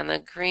clicking on the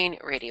green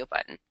radio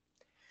button.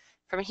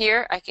 From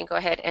here, I can go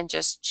ahead and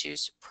just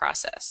choose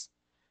process.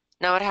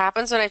 Now what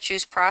happens when I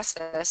choose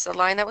process, the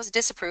line that was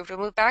disapproved will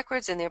move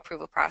backwards in the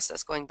approval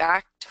process, going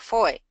back to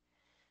FOI.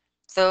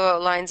 The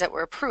lines that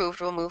were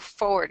approved will move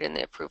forward in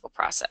the approval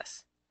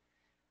process.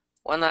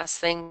 One last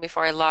thing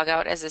before I log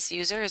out as this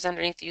user is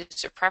underneath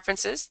user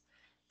preferences.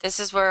 This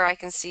is where I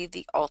can see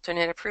the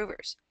alternate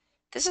approvers.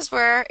 This is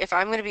where, if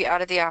I'm going to be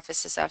out of the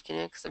office this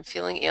afternoon because I'm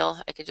feeling ill,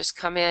 I could just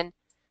come in,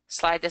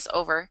 slide this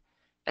over,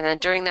 and then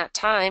during that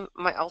time,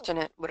 my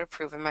alternate would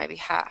approve on my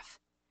behalf.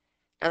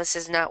 Now this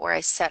is not where I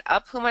set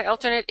up who my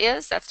alternate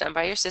is. That's done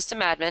by your system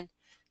admin.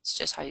 It's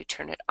just how you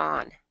turn it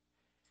on.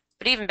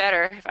 But even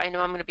better, if I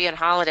know I'm going to be on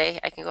holiday,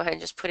 I can go ahead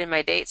and just put in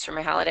my dates for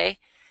my holiday.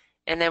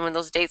 And then when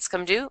those dates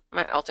come due,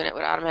 my alternate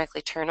would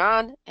automatically turn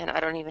on, and I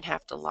don't even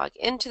have to log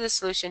into the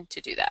solution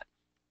to do that.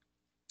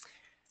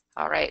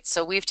 All right,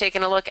 so we've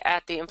taken a look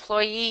at the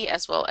employee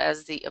as well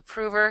as the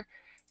approver,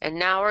 and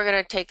now we're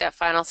going to take that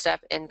final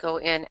step and go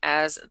in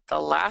as the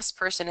last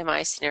person in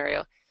my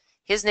scenario.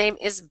 His name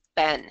is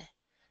Ben.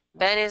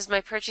 Ben is my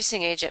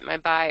purchasing agent, my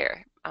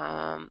buyer.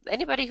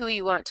 Anybody who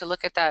you want to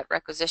look at that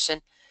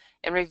requisition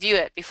and review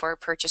it before a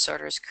purchase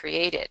order is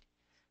created.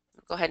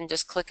 Go ahead and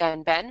just click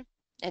on Ben,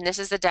 and this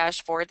is the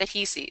dashboard that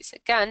he sees.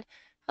 Again,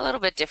 a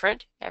little bit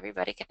different.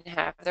 Everybody can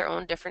have their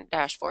own different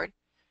dashboard.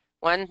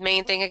 One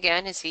main thing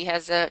again is he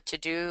has a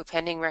to-do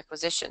pending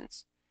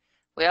requisitions.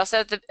 We also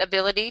have the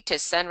ability to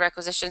send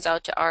requisitions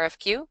out to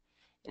RFQ,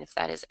 and if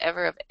that is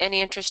ever of any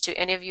interest to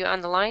any of you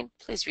on the line,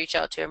 please reach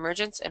out to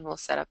Emergence and we'll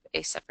set up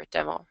a separate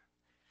demo.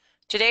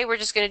 Today we're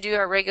just going to do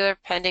our regular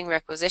pending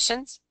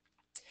requisitions,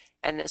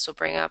 and this will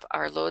bring up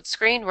our load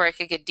screen where I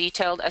could get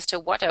detailed as to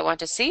what I want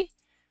to see,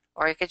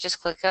 or I could just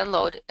click on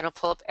load and it'll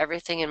pull up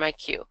everything in my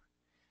queue.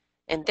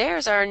 And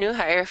there's our new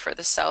hire for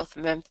the South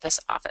Memphis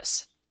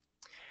office.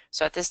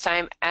 So at this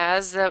time,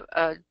 as the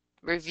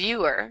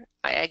reviewer,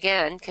 I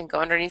again can go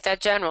underneath that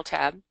General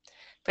tab.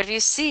 But if you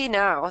see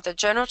now, the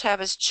General tab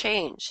has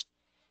changed.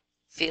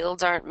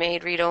 Fields aren't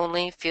made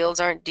read-only.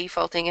 Fields aren't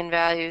defaulting in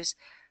values.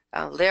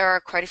 There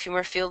are quite a few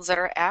more fields that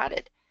are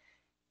added.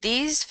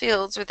 These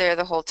fields were there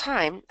the whole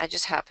time. I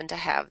just happen to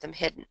have them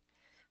hidden.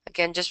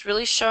 Again, just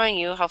really showing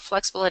you how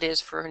flexible it is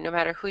for no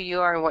matter who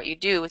you are and what you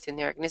do within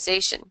the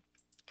organization.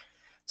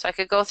 So I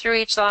could go through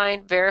each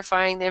line,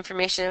 verifying the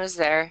information that was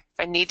there. If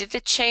I needed to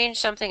change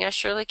something, I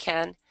surely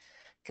can.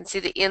 You can see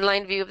the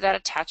inline view of that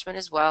attachment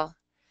as well.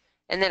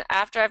 And then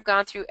after I've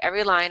gone through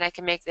every line, I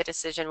can make the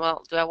decision,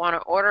 well, do I want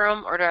to order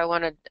them, or do I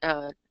want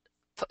to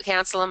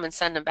cancel them and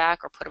send them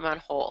back, or put them on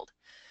hold?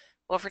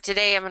 Well, for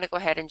today, I'm going to go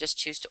ahead and just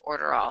choose to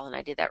order all, and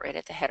I did that right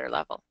at the header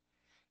level.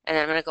 And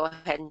then I'm going to go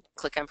ahead and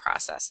click on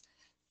process.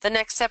 The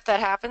next step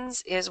that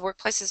happens is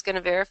WorkPlace is going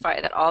to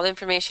verify that all the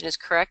information is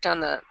correct on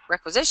the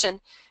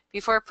requisition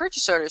before a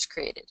purchase order is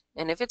created.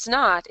 And if it's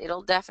not,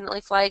 it'll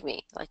definitely flag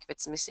me. Like if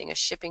it's missing a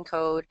shipping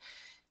code,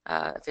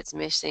 if it's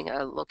missing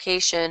a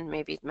location,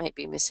 maybe it might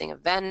be missing a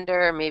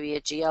vendor, maybe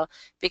a GL,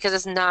 because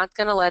it's not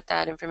going to let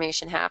that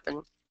information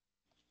happen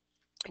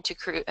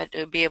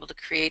to be able to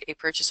create a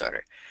purchase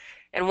order.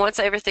 And once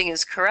everything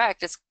is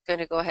correct, it's going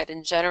to go ahead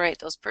and generate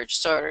those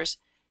purchase orders,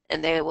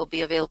 and they will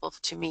be available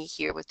to me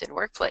here within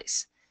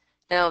WorkPlace.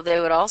 Now, they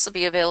would also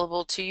be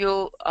available to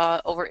you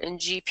over in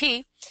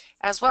GP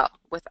as well.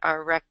 With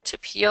our Rec to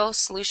PO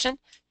solution,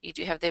 you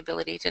do have the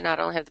ability to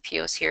not only have the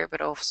POs here, but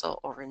also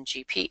over in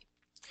GP.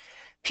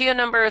 PO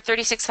number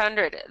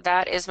 3600,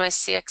 that is my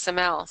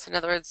CXML. So in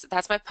other words,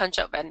 that's my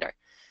punch-out vendor.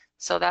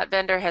 So that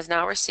vendor has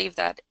now received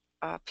that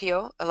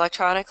PO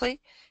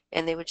electronically,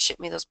 and they would ship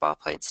me those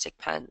ballpoint stick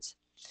pens.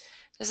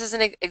 This is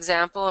an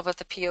example of what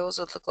the POs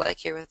would look like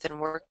here within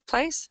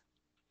WorkPlace.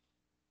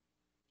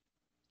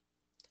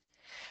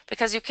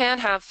 Because you can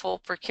have full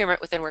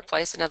procurement within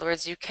WorkPlace. In other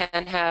words, you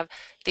can have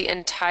the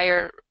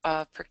entire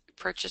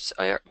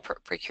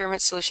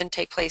procurement solution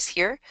take place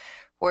here,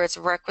 where it's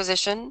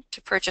requisition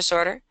to purchase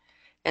order,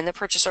 and the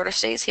purchase order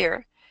stays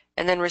here,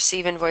 and then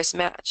receive invoice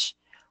match.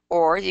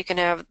 Or you can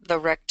have the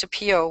rec to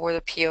PO, where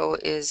the PO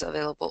is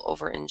available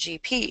over in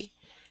GP,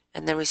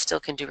 and then we still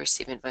can do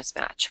receive invoice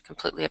match.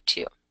 Completely up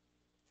to you.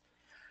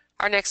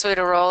 Our next way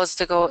to roll is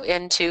to go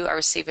into our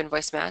receive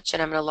invoice match,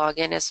 and I'm going to log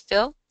in as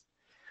Phil.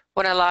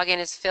 When I log in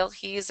as Phil,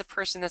 he is the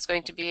person that's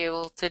going to be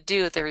able to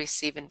do the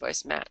receive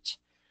invoice match.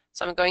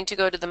 So I'm going to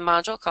go to the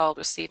module called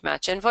receive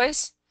match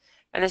invoice,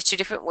 and there's two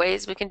different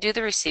ways we can do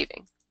the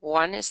receiving.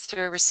 One is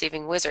through a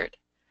receiving wizard,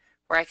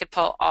 where I could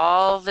pull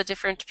all the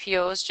different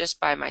POs just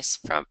by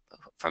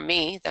from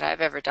me that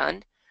I've ever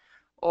done,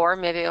 or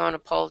maybe I want to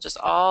pull just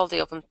all the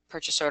open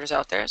purchase orders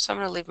out there. So I'm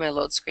going to leave my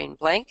load screen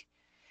blank,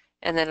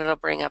 and then it'll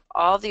bring up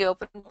all the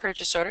open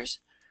purchase orders,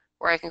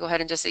 where I can go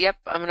ahead and just say, yep,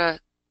 I'm going to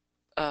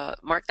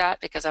mark that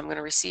because I'm going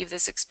to receive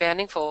this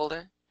expanding folder.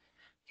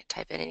 I can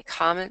type in any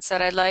comments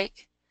that I'd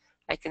like.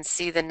 I can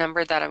see the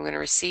number that I'm going to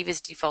receive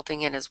is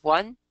defaulting in as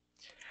 1.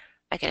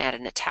 I can add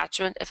an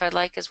attachment if I'd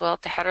like as well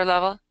at the header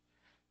level,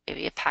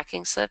 maybe a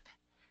packing slip.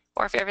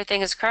 Or if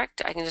everything is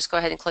correct, I can just go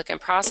ahead and click on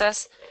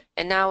process,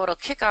 and now it'll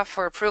kick off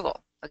for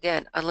approval.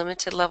 Again,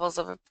 unlimited levels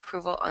of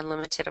approval,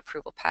 unlimited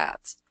approval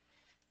paths.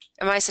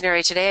 In my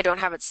scenario today, I don't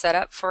have it set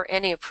up for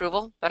any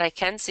approval, but I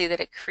can see that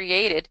it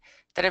created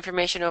that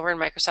information over in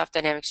Microsoft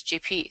Dynamics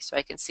GP. So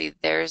I can see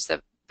there's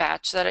the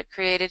batch that it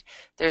created,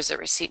 there's the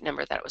receipt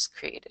number that was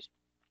created.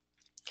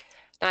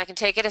 Now I can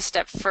take it a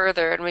step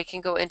further, and we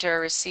can go into our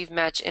receive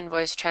match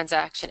invoice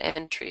transaction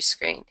entry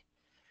screen.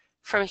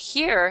 From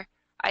here,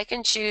 I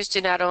can choose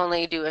to not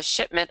only do a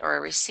shipment or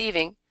a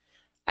receiving,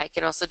 I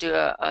can also do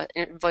an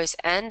invoice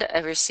and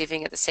a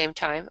receiving at the same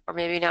time, or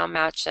maybe now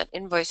match that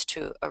invoice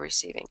to a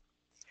receiving.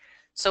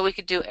 So we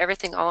could do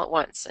everything all at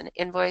once, an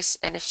invoice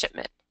and a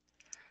shipment.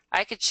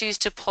 I could choose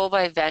to pull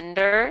by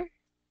vendor.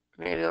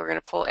 Maybe we're going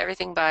to pull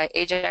everything by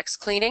Ajax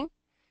Cleaning,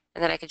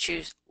 and then I could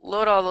choose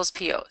load all those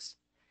POs.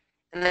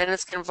 And then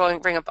it's going to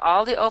bring up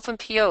all the open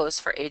POs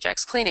for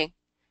Ajax Cleaning,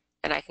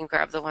 and I can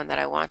grab the one that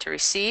I want to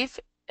receive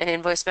an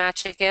invoice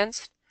match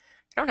against.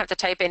 I don't have to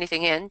type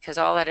anything in because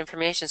all that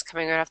information is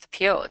coming right off the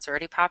PO. It's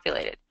already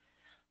populated.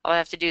 All I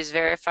have to do is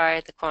verify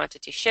the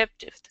quantity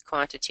shipped, if the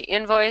quantity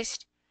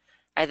invoiced.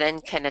 I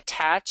then can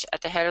attach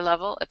at the header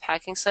level a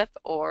packing slip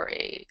or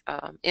a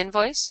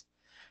invoice.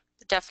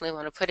 Definitely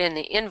want to put in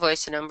the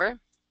invoice number.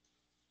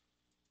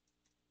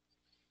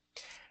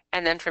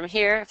 And then from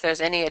here, if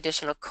there's any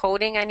additional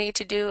coding I need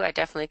to do, I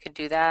definitely could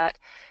do that.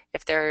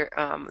 If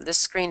this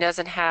screen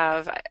doesn't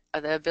have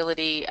the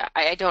ability,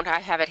 I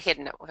have it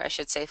hidden, I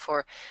should say,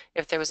 for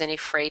if there was any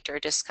freight or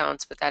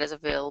discounts, but that is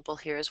available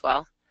here as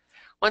well.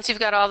 Once you've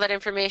got all that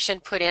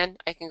information put in,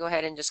 I can go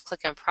ahead and just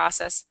click on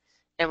process.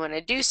 And when I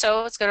do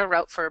so, it's going to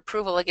route for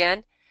approval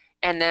again.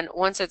 And then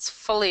once it's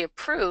fully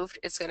approved,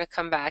 it's going to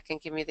come back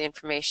and give me the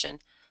information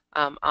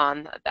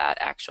on that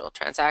actual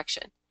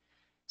transaction.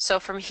 So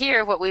from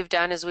here, what we've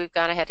done is we've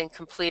gone ahead and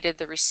completed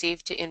the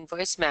receive to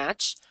invoice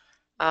match.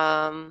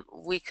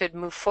 We could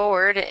move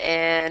forward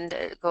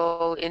and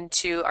go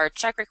into our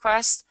check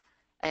request.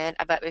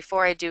 But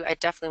before I do, I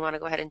definitely want to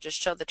go ahead and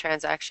just show the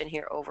transaction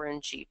here over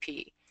in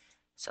GP.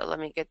 So let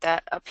me get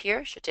that up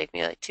here. Should take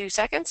me like 2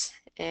 seconds,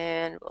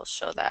 and we'll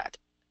show that.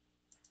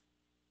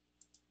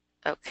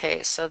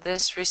 Okay, so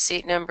this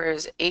receipt number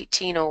is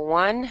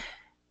 1801.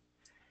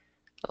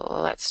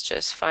 Let's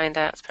just find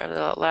that. It's probably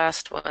the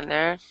last one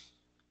there.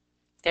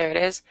 There it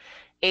is,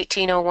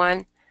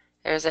 1801.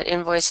 There's that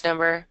invoice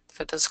number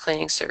for those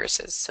cleaning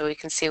services. So we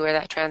can see where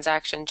that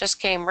transaction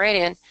just came right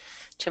in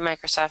to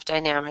Microsoft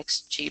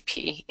Dynamics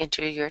GP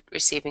into your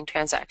receiving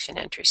transaction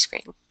entry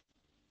screen.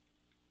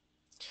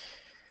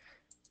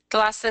 The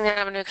last thing that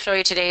I'm going to show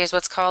you today is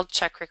what's called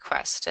check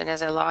request. And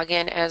as I log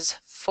in as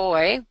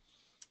Foy,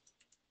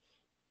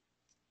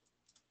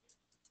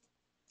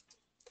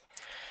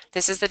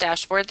 this is the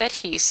dashboard that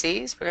he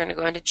sees. We're going to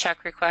go into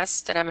check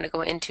request, and I'm going to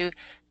go into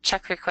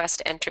check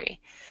request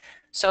entry.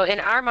 So in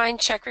our mind,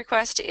 check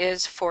request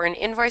is for an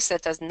invoice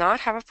that does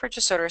not have a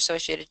purchase order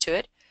associated to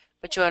it,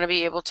 but you want to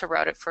be able to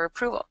route it for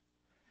approval.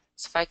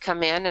 So if I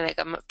come in and I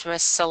come up to my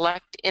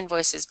select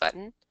invoices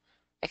button,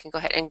 I can go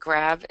ahead and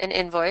grab an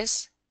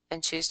invoice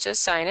and choose to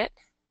assign it.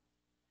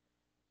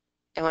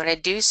 And when I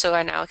do so,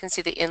 I now can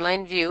see the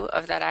inline view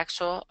of that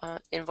actual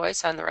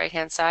invoice on the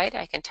right-hand side.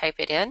 I can type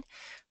it in.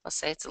 I'll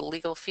say it's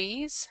legal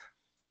fees.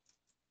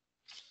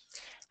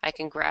 I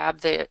can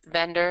grab the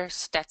vendor,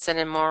 Stetson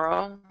and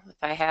Morrow, if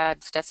I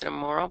had Stetson and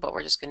Morrow, but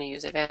we're just going to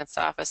use Advanced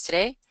Office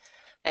today.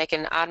 I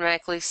can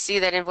automatically see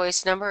that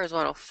invoice number is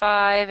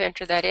 105,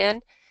 enter that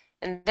in.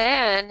 And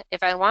then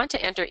if I want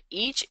to enter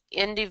each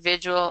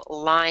individual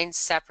line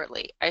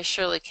separately, I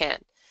surely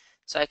can.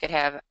 So I could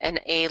have an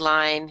A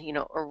line, you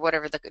know, or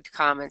whatever the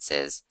comments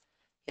is,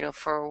 you know,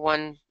 for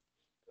one,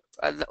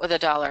 with a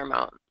dollar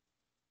amount.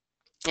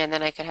 And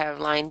then I could have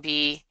line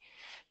B,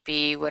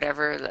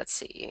 whatever, let's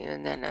see,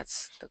 and then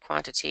that's the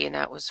quantity, and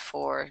that was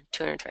for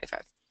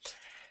 225.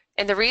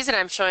 And the reason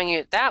I'm showing you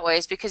it that way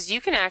is because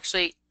you can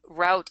actually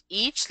route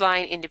each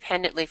line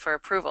independently for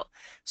approval.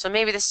 So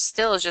maybe this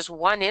still is just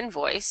one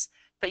invoice,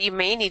 but you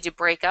may need to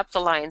break up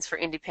the lines for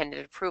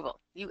independent approval.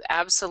 You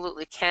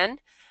absolutely can.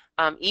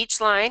 Each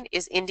line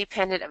is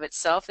independent of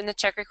itself in the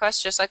check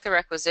request, just like the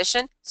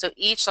requisition. So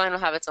each line will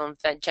have its own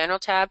general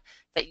tab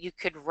that you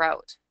could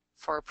route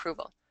for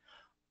approval.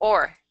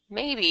 Or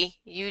maybe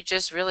you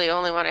just really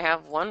only want to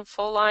have one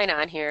full line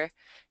on here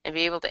and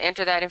be able to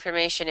enter that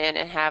information in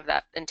and have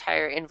that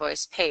entire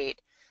invoice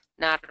paid.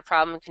 Not a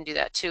problem, we can do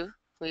that too.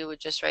 We would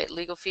just write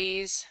legal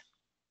fees,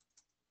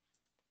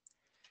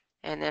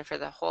 and then for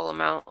the whole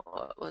amount,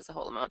 what was the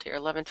whole amount here?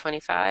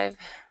 $11.25.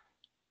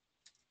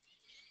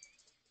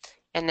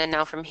 And then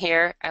now from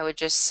here, I would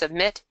just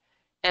submit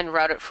and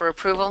route it for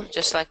approval,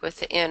 just like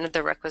within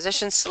the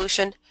requisition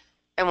solution.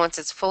 And once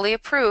it's fully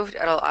approved,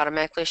 it'll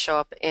automatically show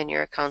up in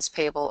your accounts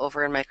payable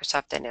over in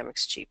Microsoft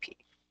Dynamics GP.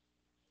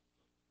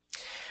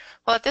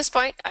 Well, at this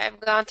point, I've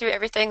gone through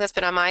everything that's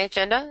been on my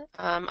agenda.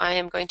 I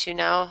am going to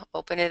now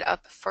open it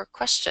up for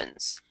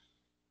questions.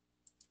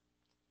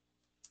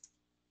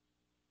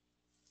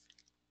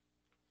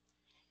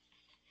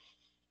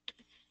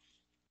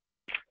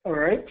 All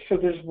right, so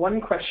there's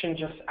one question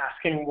just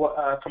asking what,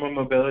 from a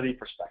mobility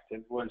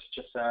perspective, was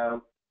just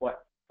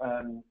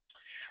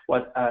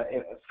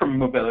from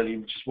mobility,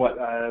 just what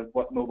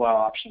mobile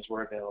options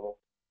were available.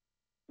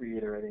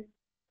 Reiterating.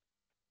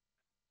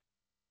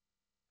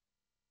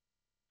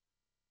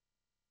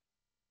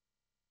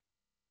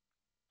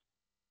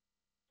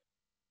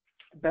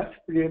 Beth,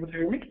 were you able to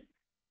hear me?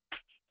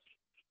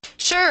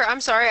 Sure, I'm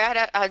sorry.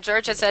 I had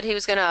George had said he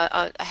was going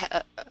to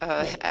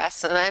ask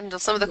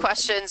some of the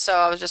questions, so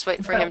I was just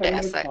waiting for him to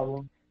ask that.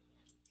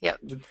 Yep.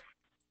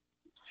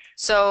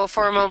 So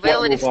for a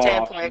mobility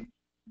standpoint,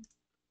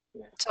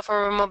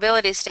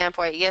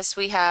 yes,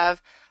 we have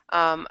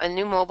a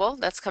new mobile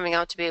that's coming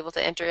out to be able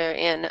to enter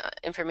in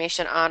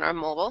information on our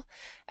mobile,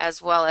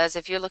 as well as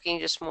if you're looking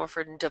just more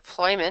for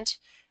deployment,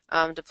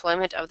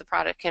 deployment of the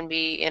product can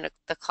be in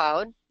the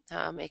cloud.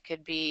 It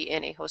could be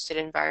in a hosted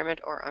environment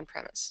or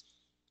on-premise.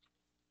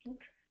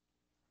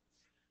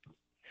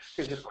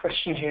 There's a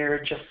question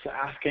here just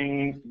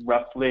asking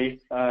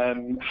roughly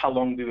how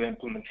long do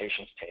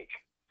implementations take?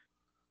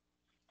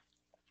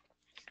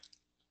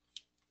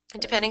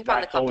 Depending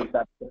upon the company.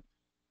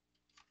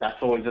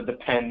 That's always a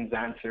depends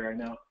answer, I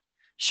know.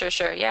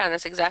 Sure. Yeah, and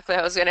that's exactly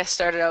how I was going to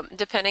start it out.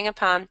 Depending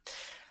upon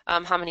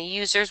how many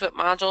users, what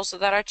modules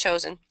that are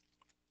chosen.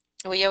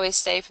 We always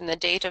say from the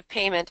date of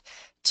payment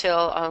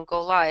till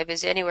go live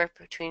is anywhere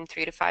between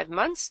 3 to 5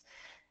 months.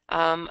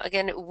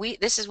 Again,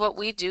 this is what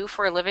we do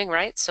for a living,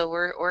 right? So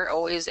we're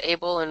always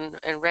able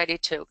and ready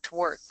to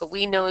work. But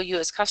we know you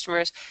as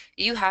customers,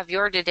 you have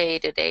your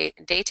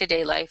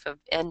day-to-day life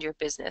and your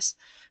business.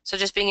 So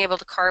just being able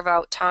to carve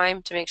out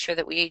time to make sure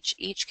that we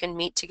each can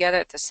meet together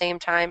at the same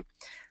time,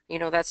 you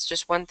know, that's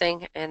just one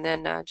thing. And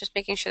then just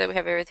making sure that we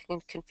have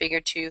everything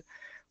configured to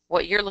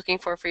what you're looking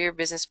for your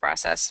business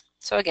process.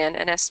 So again,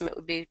 an estimate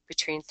would be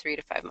between 3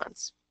 to 5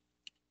 months.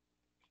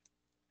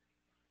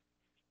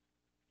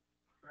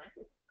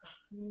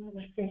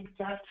 I think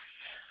that's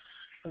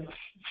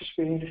just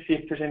waiting to see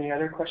if there's any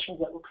other questions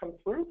that will come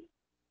through.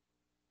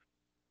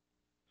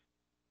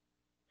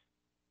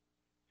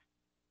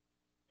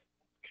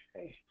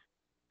 Okay.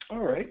 All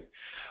right.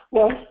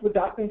 Well, with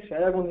that being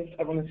said, I want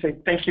to say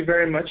thank you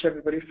very much,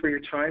 everybody, for your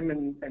time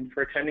and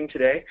for attending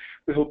today.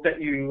 We hope that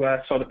you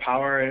saw the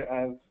power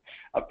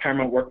of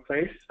Paramount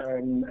WorkPlace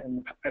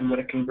and what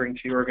it can bring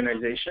to your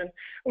organization. I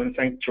want to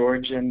thank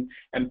George and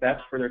Beth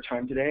for their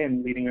time today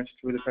and leading us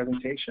through the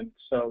presentation.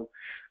 So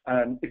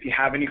if you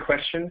have any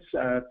questions,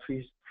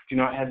 please do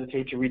not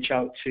hesitate to reach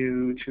out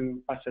to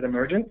us at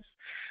Emergence.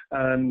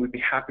 We'd be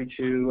happy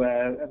to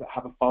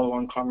have a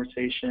follow-on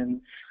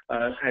conversation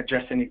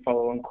address any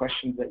follow-on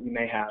questions that you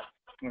may have.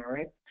 All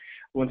right.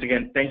 Once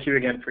again, thank you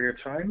again for your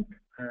time.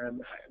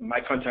 My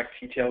contact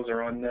details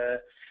are on the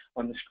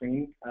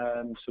screen,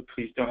 so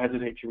please don't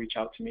hesitate to reach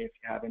out to me if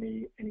you have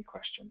any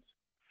questions.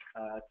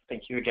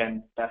 Thank you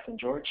again, Beth and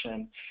George,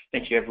 and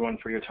thank you everyone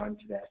for your time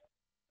today.